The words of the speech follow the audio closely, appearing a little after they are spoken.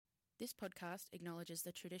This podcast acknowledges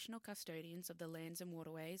the traditional custodians of the lands and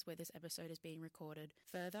waterways where this episode is being recorded.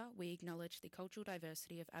 Further, we acknowledge the cultural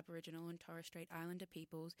diversity of Aboriginal and Torres Strait Islander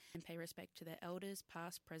peoples and pay respect to their elders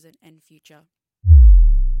past, present and future.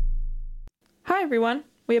 Hi everyone,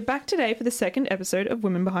 we are back today for the second episode of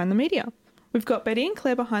Women Behind the Media. We've got Betty and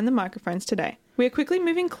Claire behind the microphones today. We are quickly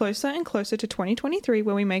moving closer and closer to 2023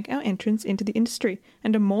 where we make our entrance into the industry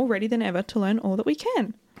and are more ready than ever to learn all that we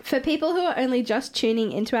can. For people who are only just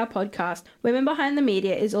tuning into our podcast, Women Behind the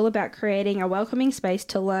Media is all about creating a welcoming space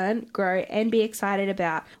to learn, grow and be excited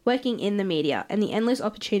about working in the media and the endless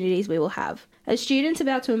opportunities we will have. As students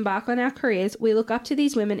about to embark on our careers, we look up to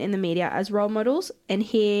these women in the media as role models, and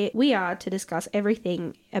here we are to discuss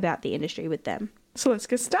everything about the industry with them. So let's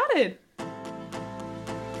get started!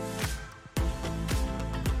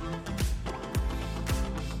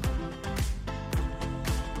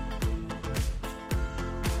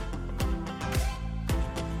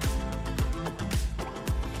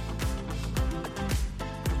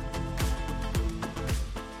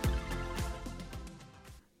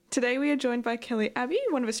 Today we are joined by Kelley Abbey,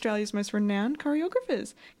 one of Australia's most renowned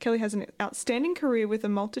choreographers. Kelley has an outstanding career with a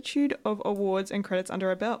multitude of awards and credits under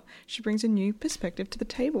her belt. She brings a new perspective to the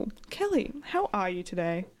table. Kelley, how are you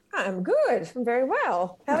today? I'm good. I'm very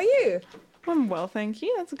well. How are you? I'm well, thank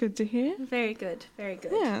you. That's good to hear. Very good, very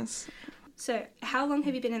good. Yes. So, how long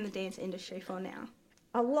have you been in the dance industry for now?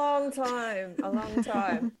 A long time.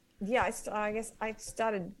 Yeah, I guess I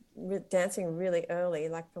started dancing really early,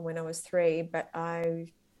 like from when I was 3, but I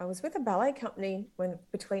was with a ballet company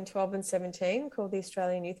between 12 and 17 called the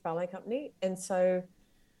Australian Youth Ballet Company. And so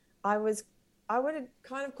I would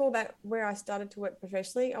kind of call that where I started to work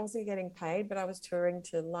professionally. I wasn't getting paid, but I was touring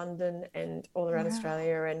to London and all around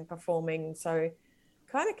Australia and performing. So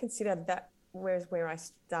kind of considered that where I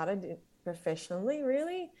started professionally,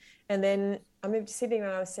 really. And then I moved to Sydney when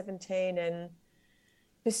I was 17 and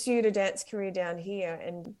pursued a dance career down here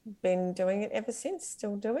and been doing it ever since,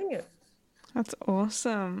 still doing it. That's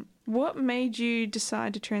awesome. What made you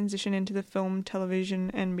decide to transition into the film,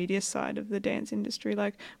 television and media side of the dance industry?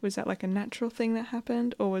 Like, was that like a natural thing that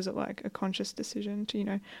happened, or was it like a conscious decision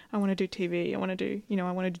to, I want to do TV, I want to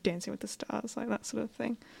do Dancing with the Stars, like that sort of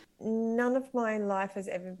thing? None of my life has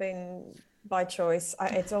ever been by choice.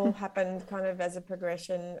 It's all happened kind of as a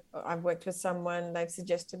progression. I've worked with someone, they've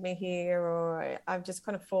suggested me here, or I've just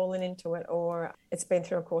kind of fallen into it, or it's been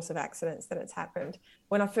through a course of accidents that it's happened.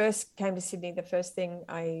 When I first came to Sydney, the first thing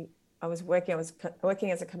I was working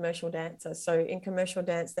as a commercial dancer. So in commercial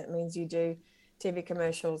dance, that means you do TV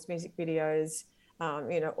commercials, music videos,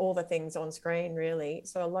 all the things on screen, really.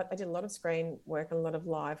 So I did a lot of screen work, a lot of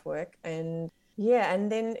live work, and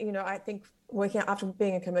then, I think working after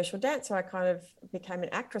being a commercial dancer, I kind of became an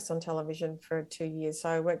actress on television for 2 years. So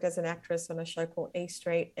I worked as an actress on a show called E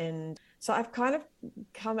Street. And so I've kind of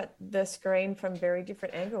come at the screen from very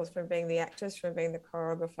different angles, from being the actress, from being the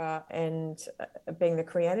choreographer and being the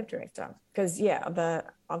creative director. Because,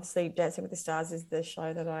 obviously Dancing with the Stars is the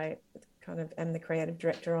show that I kind of am the creative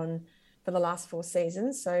director on for the last 4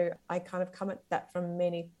 seasons. So I kind of come at that from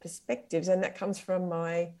many perspectives. And that comes from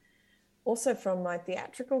my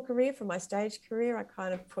theatrical career, from my stage career. I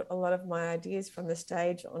kind of put a lot of my ideas from the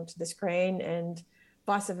stage onto the screen, and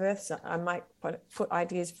vice versa. I might put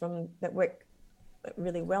ideas that work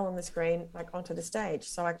really well on the screen, like onto the stage.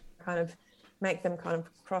 So I kind of make them kind of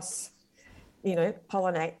cross,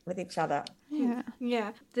 pollinate with each other.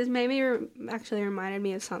 Yeah. This actually reminded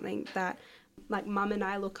me of something that, like, Mum and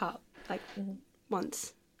I look up, like,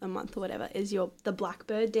 once a month or whatever, is the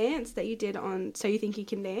Blackbird dance that you did on So You Think You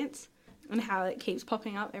Can Dance, and how it keeps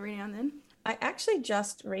popping up every now and then. I actually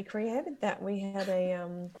just recreated that.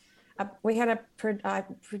 I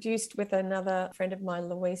produced with another friend of mine,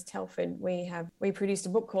 Louise Telford. We produced a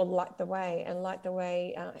book called Light the Way, and Light the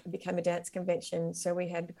Way became a dance convention. So we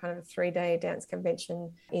had kind of a 3-day dance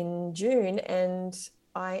convention in June, and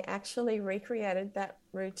I actually recreated that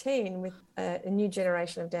routine with a new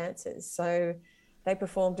generation of dancers. So they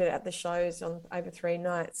performed it at the shows on over 3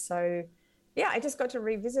 nights. So yeah, I just got to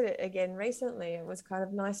revisit it again recently. It was kind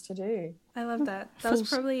of nice to do. I love that. That was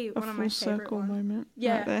probably one of my favorite ones. Moment.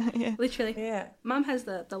 Yeah, right there. Yeah, literally. Yeah. Mum has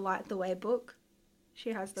the Light the Way book. She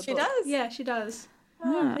has the book. She does? Yeah, she does.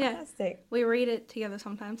 Oh, yeah. Fantastic. We read it together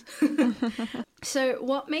sometimes. So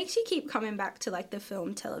what makes you keep coming back to, like, the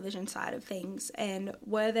film, television side of things? And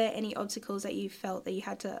were there any obstacles that you felt that you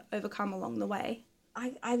had to overcome along the way?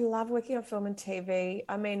 I love working on film and TV.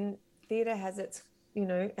 I mean, theatre has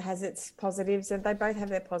its positives, and they both have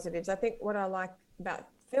their positives. I think what I like about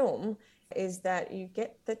film is that you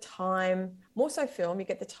get the time, more so film, you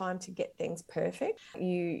get the time to get things perfect.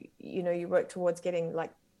 You work towards getting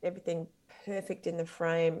like everything perfect in the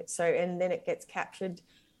frame. So, and then it gets captured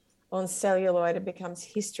on celluloid, it becomes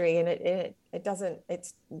history, and it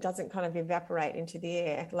doesn't kind of evaporate into the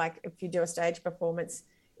air. Like if you do a stage performance,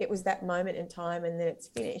 it was that moment in time and then it's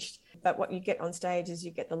finished. But what you get on stage is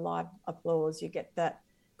you get the live applause, you get that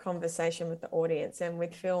conversation with the audience. And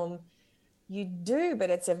with film, you do, but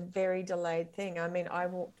it's a very delayed thing. I mean, I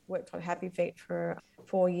worked on Happy Feet for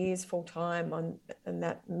 4 years full time on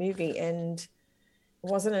that movie, and it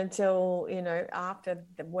wasn't until, after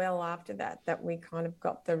that we kind of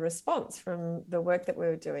got the response from the work that we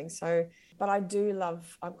were doing. So, but I'm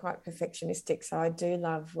quite perfectionistic, so I do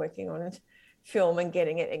love working on it, film, and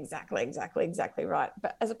getting it exactly right.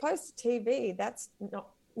 But as opposed to TV, that's not,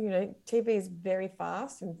 TV is very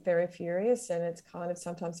fast and very furious, and it's kind of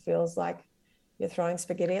sometimes feels like you're throwing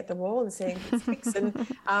spaghetti at the wall and seeing if it sticks.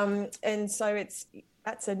 And so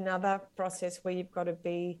that's another process where you've got to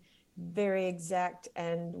be very exact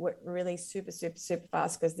and work really super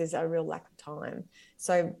fast because there's a real lack of time.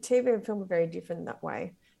 So TV and film are very different that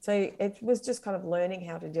way. So it was just kind of learning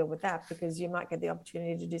how to deal with that, because you might get the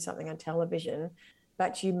opportunity to do something on television,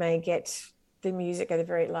 but you may get the music at the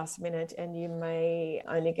very last minute, and you may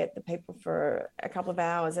only get the people for a couple of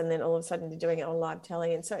hours, and then all of a sudden you're doing it on live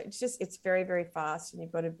telly. And so it's very, very fast, and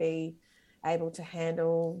you've got to be able to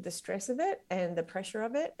handle the stress of it and the pressure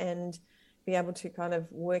of it, and be able to kind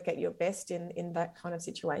of work at your best in that kind of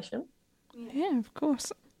situation. Yeah, of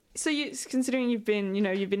course. So considering you've been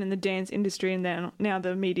in the dance industry and then now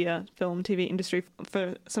the media, film, TV industry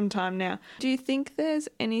for some time now, do you think there's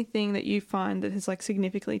anything that you find that has like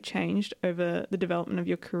significantly changed over the development of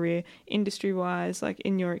your career industry-wise, like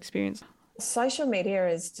in your experience? Social media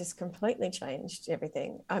has just completely changed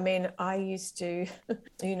everything. I mean, I used to,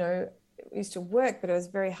 work, but it was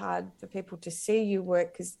very hard for people to see you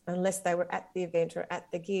work unless they were at the event or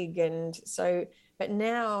at the gig. And so, but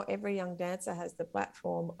now every young dancer has the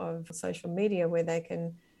platform of social media where they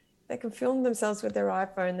can film themselves with their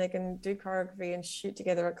iPhone, they can do choreography and shoot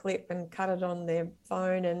together a clip and cut it on their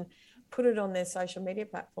phone and put it on their social media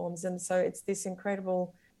platforms. And so it's this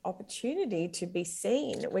incredible opportunity to be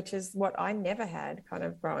seen, which is what I never had kind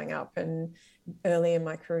of growing up and early in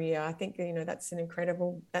my career. I think, that's an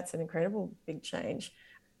incredible big change.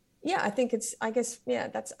 Yeah, I think I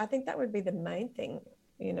think that would be the main thing,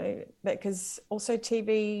 because also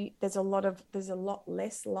TV, there's a lot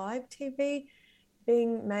less live TV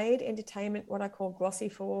being made, entertainment, what I call glossy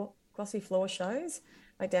floor shows,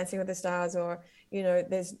 like Dancing with the Stars, or,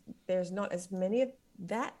 there's not as many of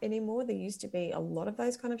that anymore. There used to be a lot of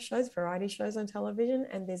those kind of shows, variety shows on television,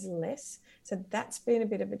 and there's less. So that's been a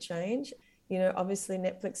bit of a change. Obviously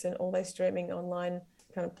Netflix and all those streaming online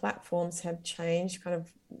kind of platforms have changed kind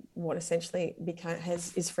of what essentially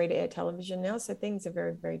is free to air television now. So things are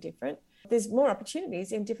very, very different. There's more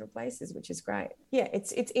opportunities in different places, which is great. Yeah,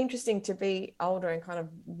 it's interesting to be older and kind of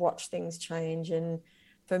watch things change. And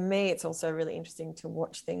for me, it's also really interesting to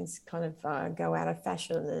watch things kind of go out of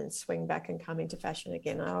fashion and then swing back and come into fashion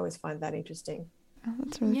again. I always find that interesting. Oh,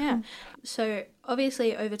 that's really cool. So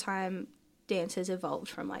obviously over time, dance has evolved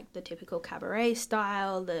from like the typical cabaret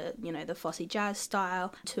style, the Fosse jazz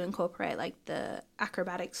style, to incorporate like the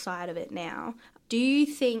acrobatic side of it now. Do you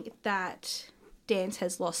think that dance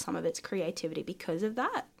has lost some of its creativity because of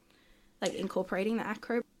that? Like incorporating the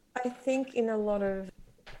acro? I think in a lot of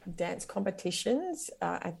dance competitions,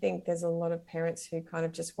 I think there's a lot of parents who kind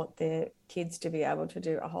of just want their kids to be able to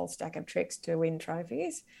do a whole stack of tricks to win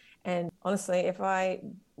trophies. And honestly, if I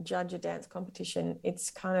judge a dance competition,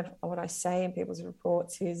 it's kind of what I say in people's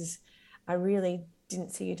reports is, I really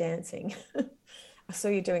didn't see you dancing. I saw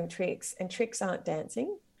you doing tricks, and tricks aren't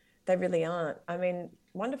dancing. They really aren't. I mean,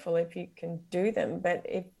 wonderful if you can do them, but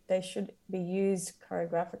if they should be used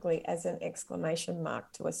choreographically as an exclamation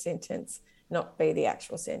mark to a sentence, not be the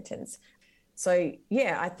actual sentence. So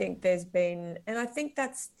yeah, I think there's been, and I think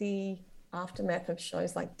that's the aftermath of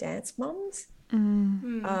shows like Dance Moms.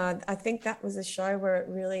 I think that was a show where it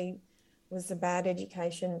really was a bad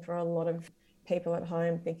education for a lot of people at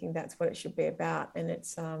home, thinking that's what it should be about, and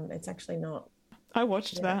it's actually not. I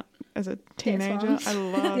watched that as a teenager. I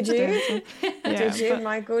loved dancing. Yeah, did you?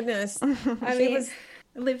 My goodness. I mean,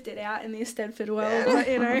 lived it out in the Eisteddfod world,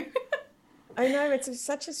 but, I know, it's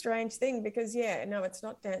such a strange thing because, it's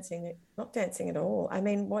not dancing at all. I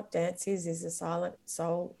mean, what dance is a silent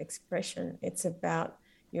soul expression. It's about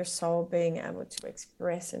your soul being able to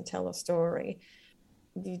express and tell a story.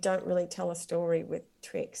 You don't really tell a story with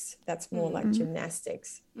tricks. That's more like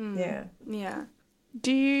gymnastics. Yeah.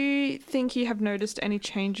 Do you think you have noticed any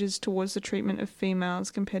changes towards the treatment of females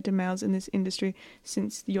compared to males in this industry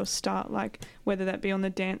since your start, like whether that be on the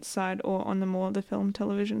dance side or on the more the film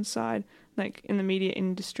television side, like in the media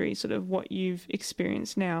industry, sort of what you've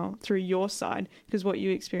experienced now through your side, because what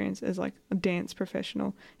you experience as like a dance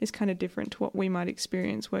professional is kind of different to what we might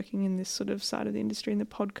experience working in this sort of side of the industry in the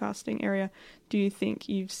podcasting area. Do you think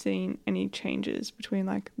you've seen any changes between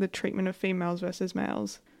like the treatment of females versus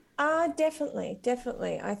males?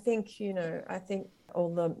 Definitely. I think,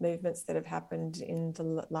 all the movements that have happened in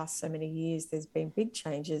the last so many years, there's been big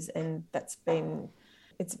changes, and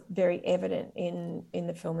it's very evident in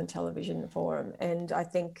the film and television forum. And I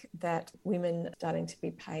think that women are starting to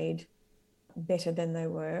be paid better than they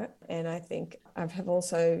were. And I think I have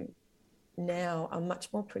also now are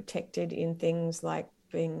much more protected in things like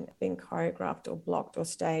being choreographed or blocked or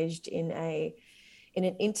staged in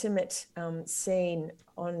an intimate scene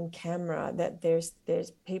on camera, that there's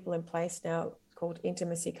people in place now called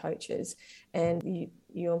intimacy coaches, and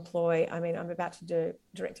you employ, I'm about to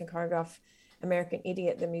direct and choreograph American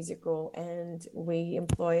Idiot, the musical, and we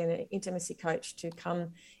employ an intimacy coach to come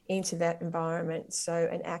into that environment so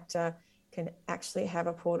an actor can actually have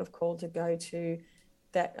a port of call to go to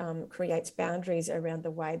that creates boundaries around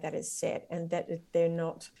the way that is set, and that they're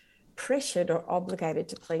not pressured or obligated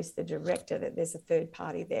to please the director, that there's a third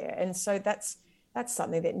party there. And so that's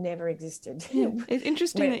something that never existed. Yeah. It's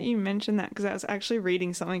interesting that you mentioned that, because I was actually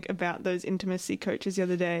reading something about those intimacy coaches the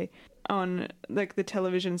other day on like the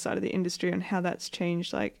television side of the industry and how that's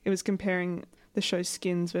changed. Like it was comparing the show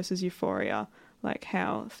Skins versus Euphoria, like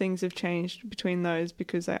how things have changed between those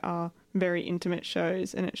because they are very intimate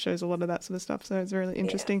shows and it shows a lot of that sort of stuff. So it's really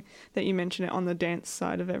interesting that you mention it on the dance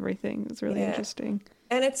side of everything. It's really interesting.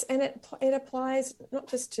 And it applies not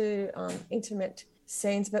just to intimate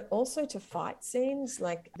scenes, but also to fight scenes.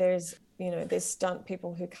 Like there's stunt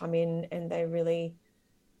people who come in and they really,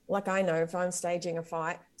 like I know if I'm staging a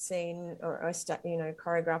fight scene or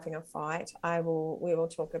choreographing a fight, we will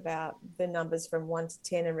talk about the numbers from 1 to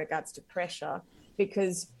 10 in regards to pressure,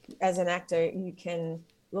 because as an actor you can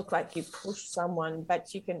look like you push someone,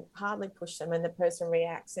 but you can hardly push them and the person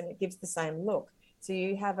reacts and it gives the same look. So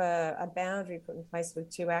you have a boundary put in place with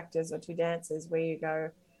 2 actors or 2 dancers where you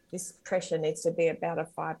go, this pressure needs to be about a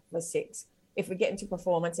 5 or 6. If we get into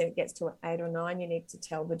performance and it gets to an 8 or 9, you need to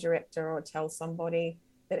tell the director or tell somebody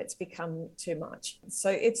that it's become too much.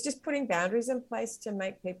 So it's just putting boundaries in place to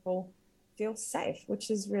make people feel safe,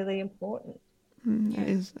 which is really important.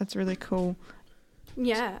 That's really cool.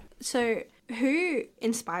 Yeah. So who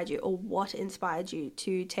inspired you, or what inspired you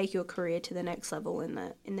to take your career to the next level in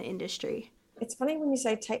the industry? It's funny when you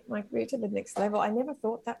say take my career to the next level. I never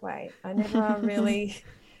thought that way. I never really,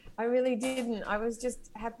 I really didn't. I was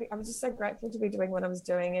just happy. I was just so grateful to be doing what I was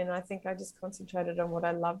doing. And I think I just concentrated on what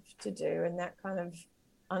I loved to do. And that kind of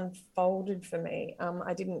unfolded for me.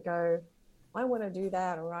 I didn't go, I want to do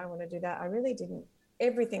that or I want to do that. I really didn't.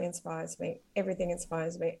 Everything inspires me. Everything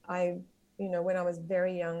inspires me. When I was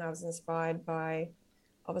very young, I was inspired by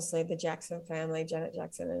obviously the Jackson family, Janet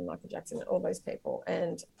Jackson and Michael Jackson, and all those people,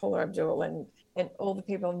 and Paula Abdul and all the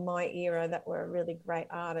people in my era that were really great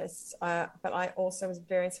artists. But I also was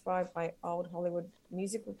very inspired by old Hollywood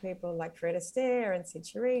musical people like Fred Astaire and Sid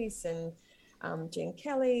Charisse and Gene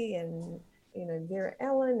Kelly and, Vera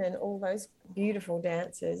Ellen and all those beautiful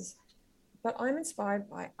dancers. But I'm inspired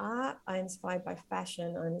by art. I'm inspired by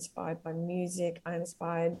fashion. I'm inspired by music. I'm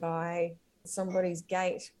inspired by somebody's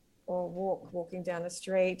gait or walking down a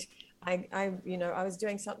street. I was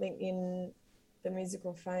doing something in the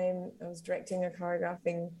musical Fame. I was directing and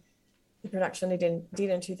choreographing the production I did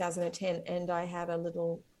in 2010, and I had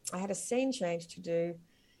a scene change to do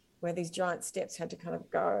where these giant steps had to kind of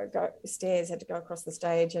stairs had to go across the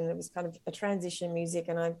stage, and it was kind of a transition music,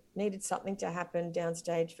 and I needed something to happen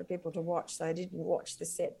downstage for people to watch, so I didn't watch the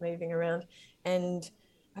set moving around. And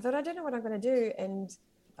I thought, I don't know what I'm going to do. And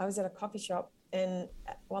I was at a coffee shop, and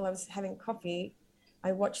while I was having coffee,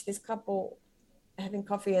 I watched this couple having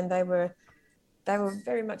coffee, and they were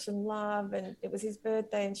very much in love, and it was his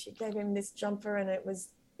birthday, and she gave him this jumper, and it was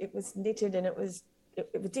knitted, and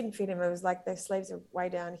it didn't fit him. It was like the sleeves are way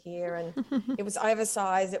down here, and it was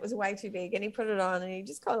oversized. It was way too big, and he put it on, and he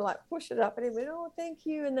just kind of like pushed it up, and he went, "Oh, thank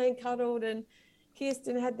you," and they cuddled and kissed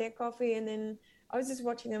and had their coffee, and then I was just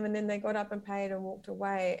watching them, and then they got up and paid and walked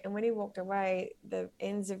away. And when he walked away, the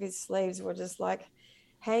ends of his sleeves were just like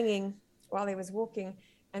hanging while he was walking.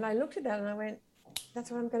 And I looked at that and I went,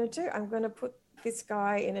 that's what I'm going to do. I'm going to put this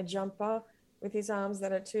guy in a jumper with his arms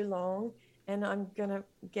that are too long, and I'm going to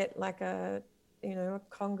get like a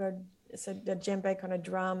Congo so the djembe kind of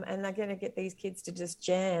drum, and they're going to get these kids to just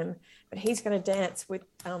jam, but he's going to dance with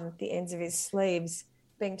the ends of his sleeves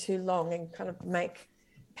being too long and kind of make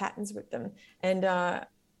patterns with them. And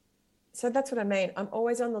so that's what I mean. I'm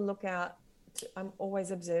always on the lookout. I'm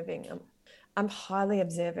always observing. I'm highly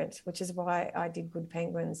observant, which is why I did Good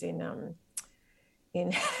Penguins in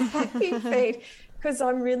Happy Feet, because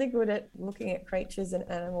I'm really good at looking at creatures and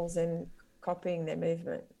animals and copying their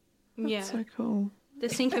movement. Yeah. That's so cool. The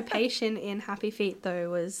syncopation in Happy Feet, though,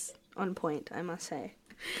 was on point, I must say.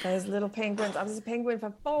 Those little penguins. I was a penguin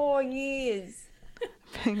for 4 years.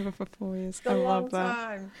 Penguin for 4 years. It's a long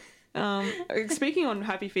time. Speaking on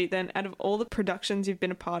Happy Feet, then, out of all the productions you've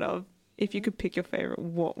been a part of, if you could pick your favourite,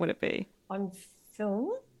 what would it be? On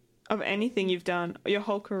film? Of anything you've done, your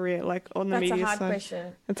whole career, like on the media side. That's a hard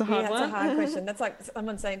question. It's a hard one? That's a hard question. That's like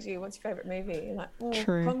someone saying to you, what's your favourite movie? You're like,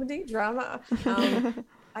 True. Comedy, drama.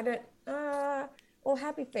 I don't... well,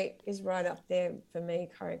 Happy Feet is right up there for me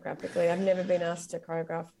choreographically. I've never been asked to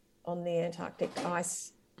choreograph on the Antarctic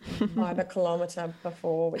ice by the kilometre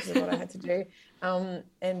before, which is what I had to do,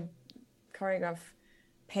 and choreograph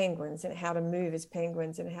penguins and how to move as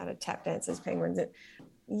penguins and how to tap dance as penguins.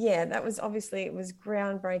 That was obviously, it was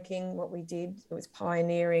groundbreaking what we did. It was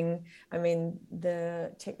pioneering. I mean,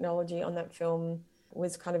 the technology on that film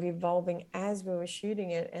was kind of evolving as we were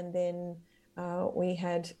shooting it, and then we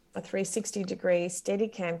had a 360-degree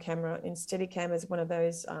Steadicam camera, and Steadicam is one of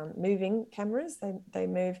those moving cameras. They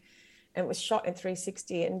move, and it was shot in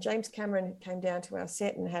 360. And James Cameron came down to our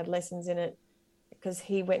set and had lessons in it because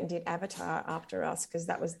he went and did Avatar after us, because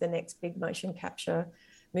that was the next big motion capture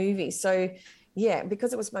movie. So, yeah,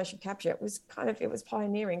 because it was motion capture, it was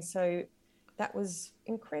pioneering. So that was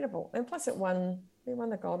incredible. And plus, we won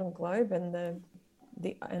the Golden Globe and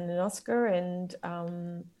an Oscar and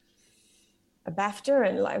a BAFTA,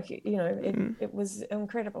 and it was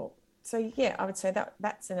incredible. So yeah, I would say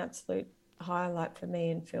that's an absolute highlight for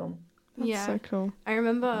me in film. That's so cool. I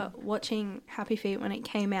remember watching Happy Feet when it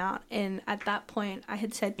came out, and at that point I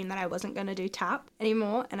had said that I wasn't going to do tap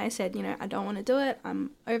anymore, and I said, I don't want to do it,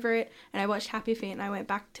 I'm over it. And I watched Happy Feet and I went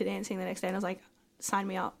back to dancing the next day, and I was like, sign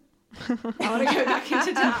me up. I want to go back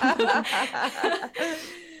into tap.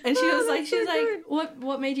 And she was like,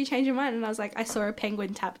 what made you change your mind? And I was like, I saw a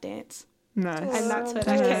penguin tap dance. Nice. And that's where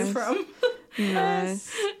that came from.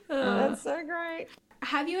 Nice. That's so great.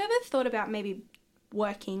 Have you ever thought about maybe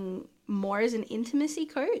working more as an intimacy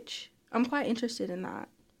coach? I'm quite interested in that.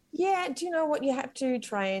 Yeah, do you know what? You have to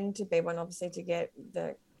train to be one, obviously, to get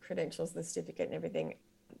the credentials, the certificate and everything.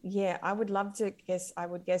 Yeah, I would love to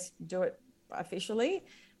do it officially,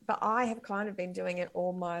 but I have kind of been doing it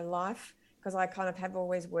all my life, because I kind of have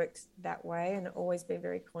always worked that way and always been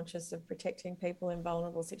very conscious of protecting people in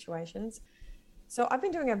vulnerable situations. So I've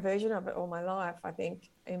been doing a version of it all my life, I think,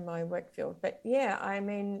 in my work field. But yeah, I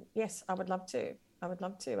mean, yes, I would love to.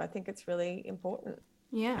 I think it's really important.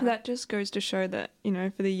 Yeah. That just goes to show that,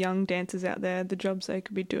 for the young dancers out there, the jobs they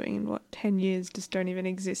could be doing in 10 years just don't even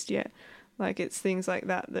exist yet. Like, it's things like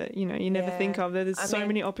that, you never think of. There's so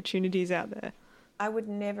many opportunities out there. I would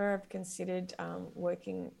never have considered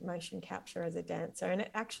working motion capture as a dancer. And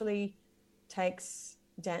it actually takes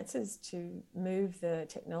dancers to move the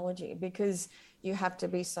technology, because you have to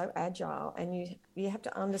be so agile, and you have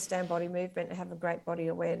to understand body movement and have a great body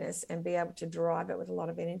awareness and be able to drive it with a lot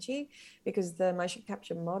of energy, because the motion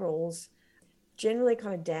capture models generally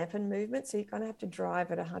kind of dampen movement. So you kind of have to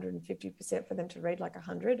drive at 150% for them to read like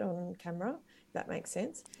 100 on camera, if that makes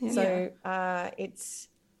sense. Yeah. So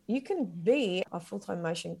you can be a full-time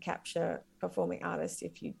motion capture performing artist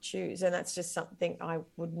if you choose. And that's just something I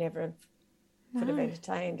would never have could have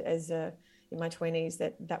entertained in my 20s,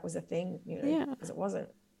 that was a thing, because it wasn't.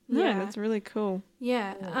 Yeah, that's really cool.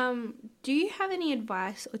 Yeah. Do you have any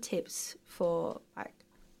advice or tips for like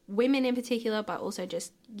women in particular, but also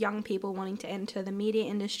just young people wanting to enter the media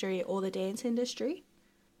industry or the dance industry?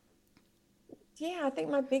 Yeah, I think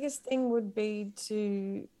my biggest thing would be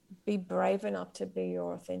to be brave enough to be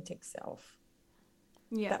your authentic self.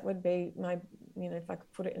 Yeah. That would be my, if I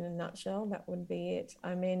could put it in a nutshell, that would be it.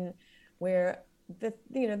 I mean, where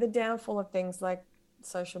the downfall of things like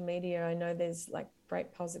social media, I know there's like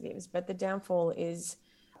great positives, but the downfall is,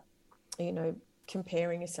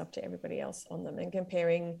 comparing yourself to everybody else on them, and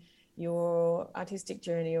comparing your artistic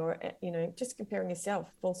journey, or, just comparing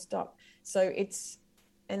yourself, full stop. So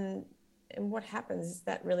and what happens is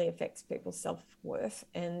that really affects people's self-worth.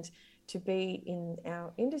 And to be in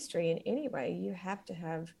our industry in any way, you have to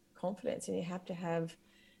have confidence, and you have to have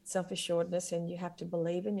self-assuredness, and you have to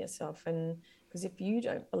believe in yourself. And because if you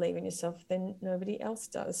don't believe in yourself, then nobody else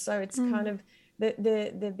does. So it's kind of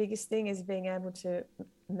the biggest thing is being able to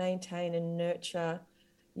maintain and nurture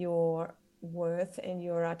your worth and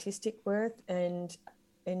your artistic worth, and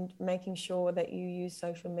making sure that you use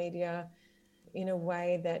social media in a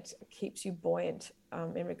way that keeps you buoyant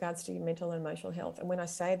in regards to your mental and emotional health. And when I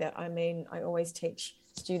say that, I mean, I always teach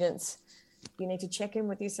students, you need to check in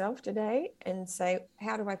with yourself today and say,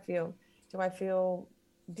 how do I feel? Do I feel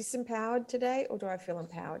disempowered today, or do I feel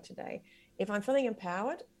empowered today? If I'm feeling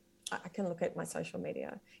empowered, I can look at my social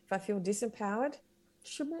media. If I feel disempowered,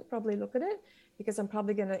 shouldn't probably look at it, because I'm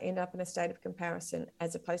probably going to end up in a state of comparison,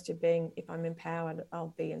 as opposed to being, if I'm empowered,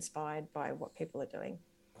 I'll be inspired by what people are doing.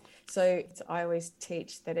 So I always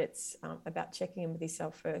teach that it's about checking in with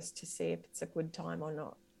yourself first to see if it's a good time or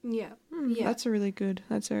not. Yeah. That's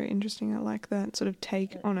that's very interesting. I like that sort of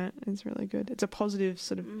take on it. It's really good. It's a positive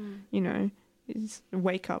sort of, is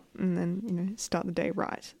wake up and then, start the day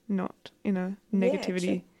right, not in a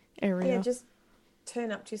negativity area. Yeah, just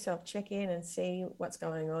turn up to yourself, check in and see what's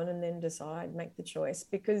going on, and then decide, make the choice.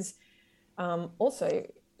 Because also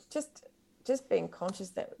just being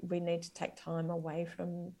conscious that we need to take time away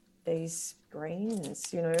from these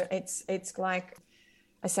screens. It's like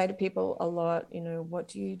I say to people a lot, what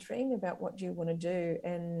do you dream about? What do you want to do?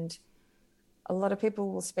 And a lot of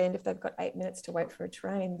people will spend, if they've got 8 minutes to wait for a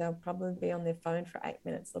train, they'll probably be on their phone for 8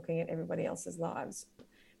 minutes looking at everybody else's lives.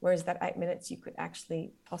 Whereas that 8 minutes, you could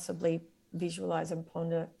actually possibly visualize and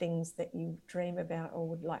ponder things that you dream about or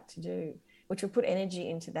would like to do, which would put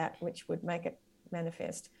energy into that, which would make it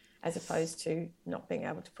manifest, as opposed to not being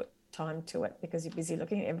able to put time to it because you're busy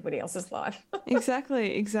looking at everybody else's life.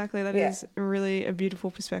 Exactly. That is really a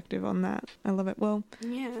beautiful perspective on that. I love it. Well,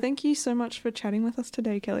 thank you so much for chatting with us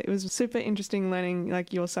today, Kelley. It was super interesting learning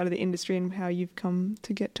your side of the industry and how you've come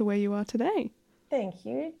to get to where you are today. Thank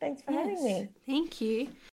you. Thanks for having me. Thank you.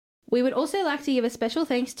 We would also like to give a special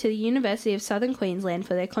thanks to the University of Southern Queensland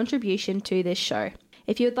for their contribution to this show.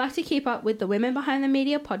 If you would like to keep up with the Women Behind the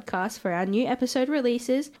Media podcast for our new episode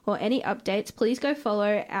releases or any updates, please go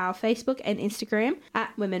follow our Facebook and Instagram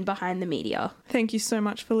at Women Behind the Media. Thank you so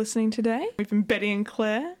much for listening today. We've been Betty and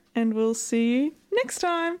Claire, and we'll see you next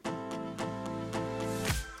time.